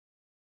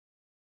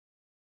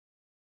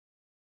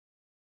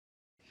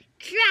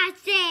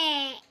Trust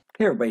it!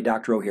 Hey everybody,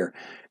 Dr. O here.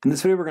 In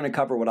this video we're going to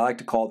cover what I like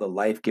to call the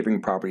life-giving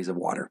properties of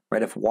water.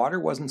 Right? If water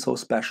wasn't so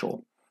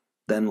special,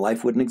 then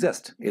life wouldn't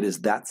exist. It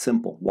is that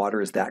simple. Water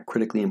is that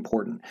critically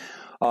important.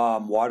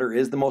 Water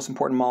is the most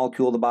important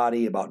molecule of the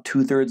body. About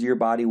 2/3 of your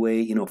body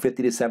weight,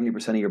 50 to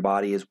 70% of your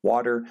body is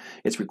water.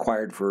 It's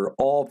required for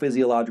all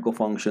physiological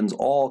functions,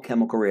 all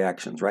chemical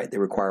reactions, right? They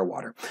require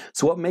water.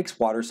 So what makes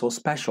water so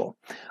special?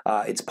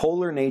 Its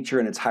polar nature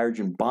and its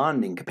hydrogen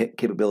bonding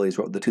capabilities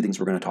are the two things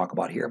we're going to talk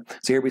about here.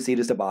 So here we see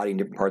just a body in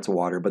different parts of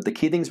water, but the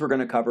key things we're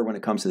going to cover when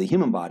it comes to the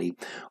human body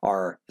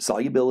are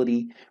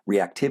solubility,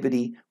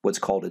 reactivity, what's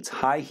called its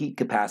high heat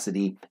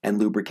capacity, and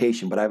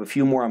lubrication. But I have a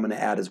few more I'm going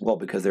to add as well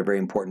because they're very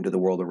important to the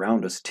world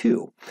around us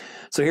too.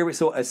 So here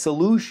so a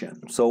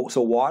solution. So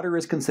water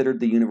is considered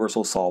the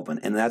universal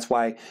solvent, and that's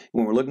why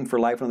when we're looking for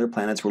life on other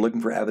planets, we're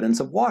looking for evidence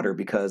of water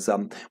because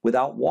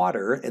without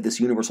water, this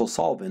universal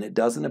solvent, it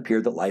doesn't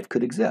appear that life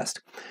could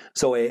exist.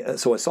 So a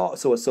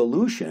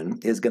solution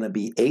is going to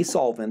be a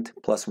solvent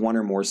plus one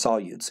or more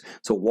solutes.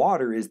 So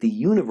water is the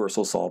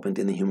universal solvent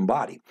in the human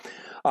body.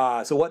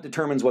 So what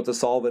determines what's a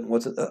solvent and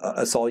what's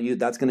a solute?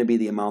 That's going to be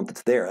the amount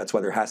that's there. That's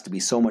why there has to be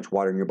so much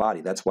water in your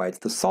body. That's why it's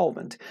the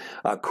solvent.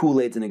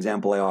 Kool-Aid's an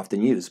example I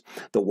often use.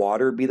 The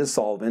water would be the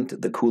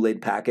solvent, the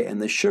Kool-Aid packet,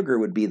 and the sugar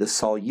would be the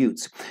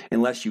solutes.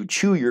 Unless you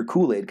chew your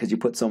Kool-Aid because you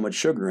put so much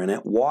sugar in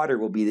it, water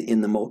will be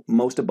in the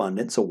most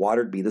abundant, so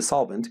water would be the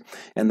solvent,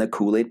 and the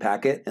Kool-Aid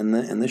packet and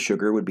the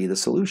sugar would be the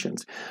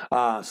solutions.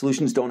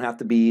 Solutions don't have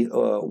to be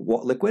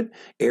liquid.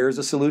 Air is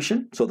a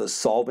solution, so the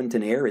solvent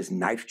in air is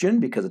nitrogen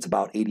because it's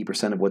about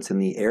 80% of what's in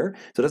the air.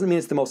 So it doesn't mean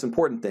it's the most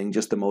important thing,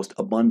 just the most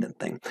abundant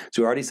thing.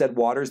 So we already said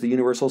water is the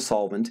universal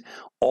solvent.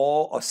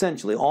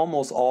 Essentially,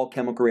 almost all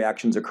chemical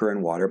reactions occur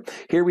in water.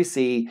 Here we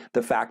see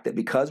the fact that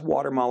because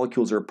water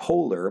molecules are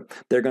polar,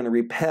 they're going to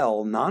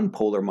repel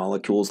nonpolar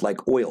molecules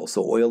like oil.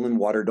 So oil and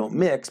water don't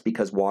mix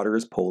because water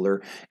is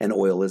polar and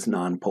oil is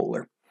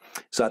nonpolar.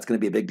 So that's going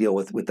to be a big deal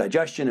with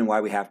digestion and why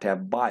we have to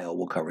have bile.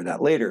 We'll cover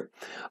that later.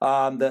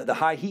 The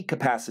high heat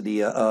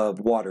capacity of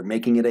water,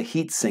 making it a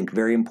heat sink,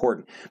 very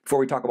important. Before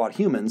we talk about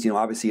humans,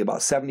 obviously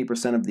about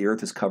 70% of the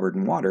earth is covered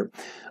in water.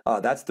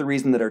 That's the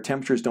reason that our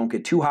temperatures don't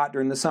get too hot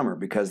during the summer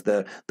because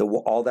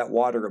all that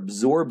water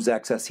absorbs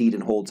excess heat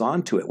and holds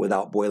on to it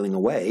without boiling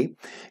away.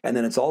 And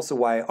then it's also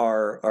why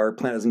our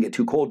planet doesn't get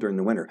too cold during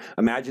the winter.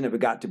 Imagine if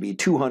it got to be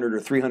 200 or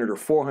 300 or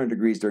 400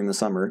 degrees during the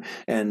summer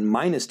and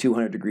minus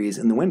 200 degrees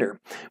in the winter.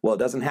 Well, it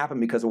doesn't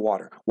happen because of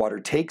water. Water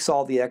takes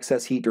all the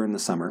excess heat during the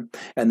summer,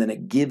 and then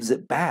it gives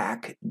it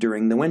back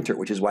during the winter,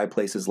 which is why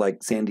places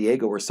like San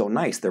Diego are so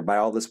nice. They're by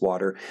all this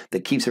water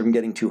that keeps it from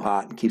getting too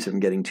hot and keeps it from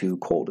getting too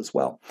cold as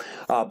well.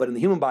 But in the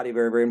human body,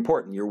 very, very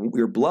important.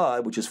 Your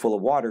blood, which is full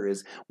of water,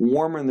 is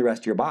warmer than the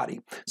rest of your body.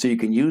 So you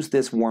can use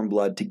this warm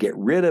blood to get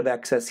rid of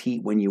excess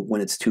heat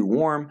when it's too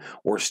warm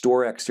or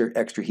store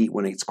extra heat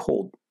when it's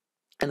cold.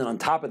 And then on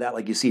top of that,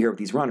 like you see here with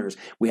these runners,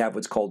 we have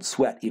what's called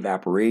sweat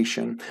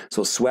evaporation.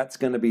 So sweat's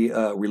going to be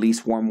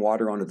release warm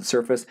water onto the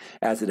surface.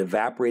 As it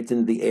evaporates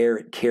into the air,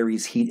 it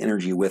carries heat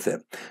energy with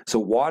it. So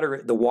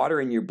the water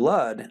in your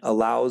blood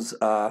allows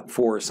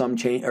for some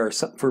change or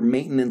for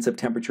maintenance of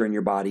temperature in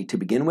your body to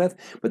begin with.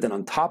 But then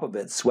on top of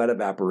it, sweat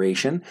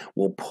evaporation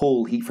will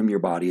pull heat from your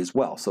body as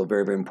well. So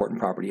very, very important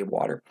property of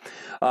water.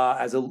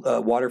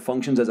 Water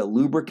functions as a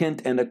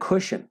lubricant and a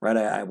cushion. Right?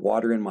 I have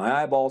water in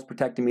my eyeballs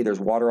protecting me. There's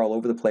water all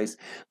over the place.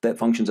 That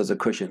functions as a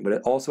cushion, but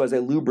it also as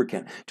a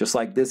lubricant. Just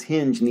like this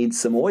hinge needs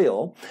some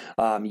oil,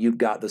 you've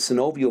got the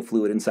synovial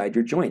fluid inside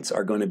your joints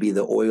are going to be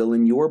the oil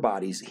in your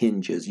body's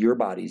hinges, your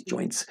body's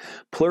joints.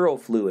 Pleural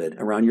fluid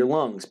around your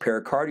lungs,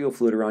 pericardial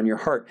fluid around your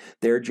heart.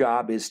 Their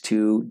job is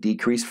to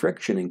decrease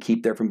friction and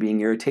keep there from being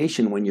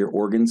irritation when your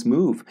organs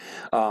move.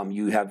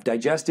 You have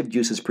digestive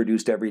juices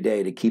produced every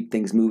day to keep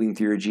things moving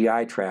through your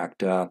GI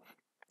tract.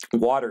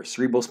 Water,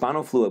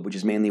 cerebrospinal fluid, which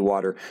is mainly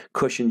water,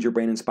 cushions your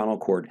brain and spinal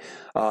cord.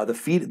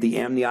 The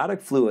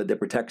amniotic fluid that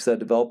protects the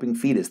developing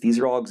fetus. These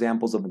are all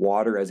examples of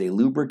water as a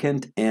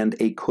lubricant and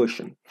a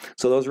cushion.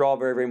 So those are all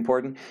very, very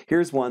important.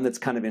 Here's one that's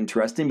kind of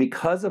interesting.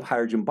 Because of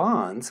hydrogen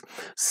bonds,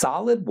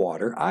 solid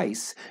water,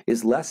 ice,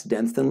 is less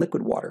dense than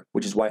liquid water,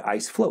 which is why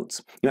ice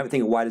floats. You might be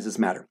thinking, why does this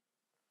matter?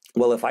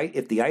 Well,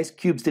 if the ice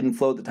cubes didn't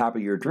float at the top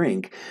of your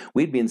drink,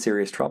 we'd be in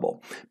serious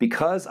trouble.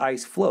 Because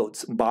ice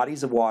floats,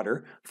 bodies of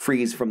water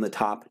freeze from the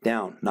top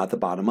down, not the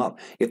bottom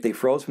up. If they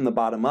froze from the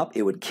bottom up,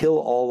 it would kill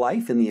all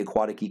life in the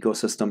aquatic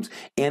ecosystems,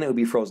 and it would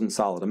be frozen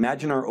solid.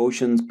 Imagine our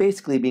oceans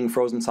basically being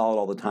frozen solid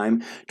all the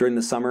time. During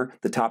the summer,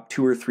 the top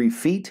 2 or 3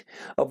 feet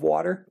of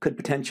water could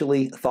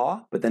potentially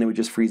thaw, but then it would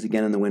just freeze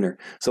again in the winter.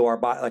 So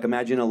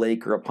imagine a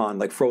lake or a pond,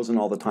 like frozen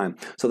all the time.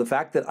 So the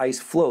fact that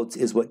ice floats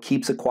is what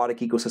keeps aquatic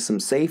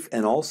ecosystems safe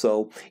and also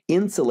also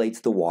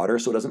insulates the water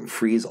so it doesn't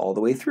freeze all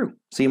the way through.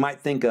 So you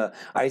might think an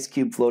ice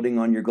cube floating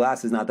on your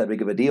glass is not that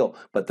big of a deal,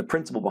 but the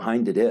principle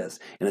behind it is,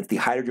 and it's the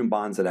hydrogen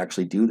bonds that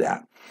actually do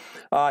that.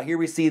 Here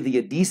we see the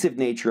adhesive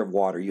nature of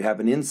water. You have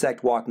an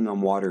insect walking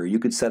on water. You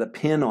could set a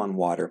pin on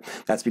water.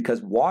 That's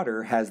because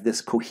water has this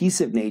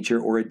cohesive nature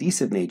or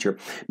adhesive nature,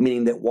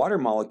 meaning that water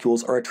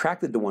molecules are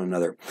attracted to one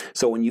another.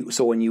 So when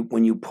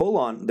you pull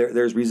on,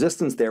 there's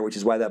resistance there, which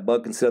is why that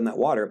bug can sit on that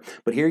water.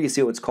 But here you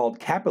see what's called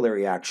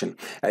capillary action.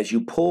 As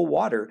you pull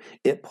water,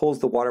 it pulls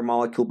the water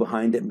molecule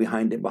behind it and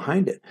behind it and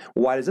behind it.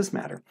 Why does this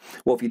matter?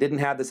 Well, if you didn't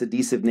have this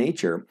adhesive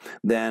nature,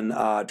 then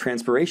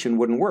transpiration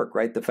wouldn't work,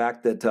 right? The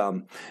fact that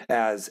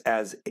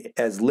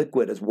as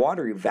liquid, as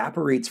water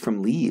evaporates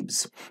from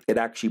leaves, it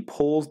actually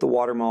pulls the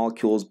water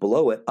molecules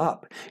below it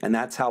up, and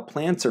that's how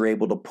plants are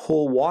able to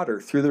pull water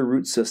through the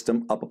root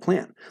system up a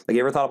plant. Like,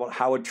 you ever thought about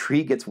how a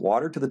tree gets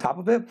water to the top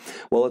of it?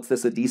 Well, it's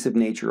this adhesive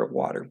nature of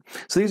water.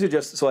 So these are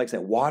just, so like I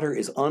said, water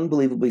is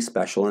unbelievably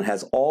special and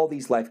has all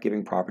these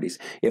life-giving properties.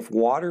 If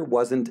water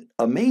wasn't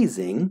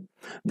amazing,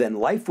 then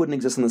life wouldn't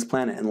exist on this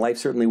planet, and life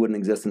certainly wouldn't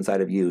exist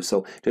inside of you.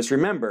 So just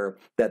remember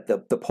that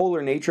the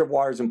polar nature of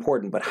water is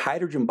important, but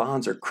hydrogen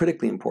bonds are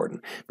critically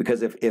important,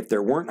 because if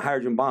there weren't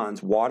hydrogen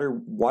bonds,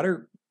 water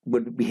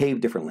would behave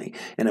differently.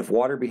 And if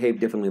water behaved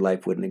differently,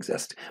 life wouldn't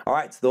exist. All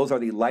right, so those are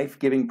the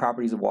life-giving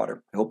properties of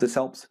water. I hope this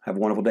helps. Have a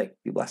wonderful day.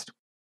 Be blessed.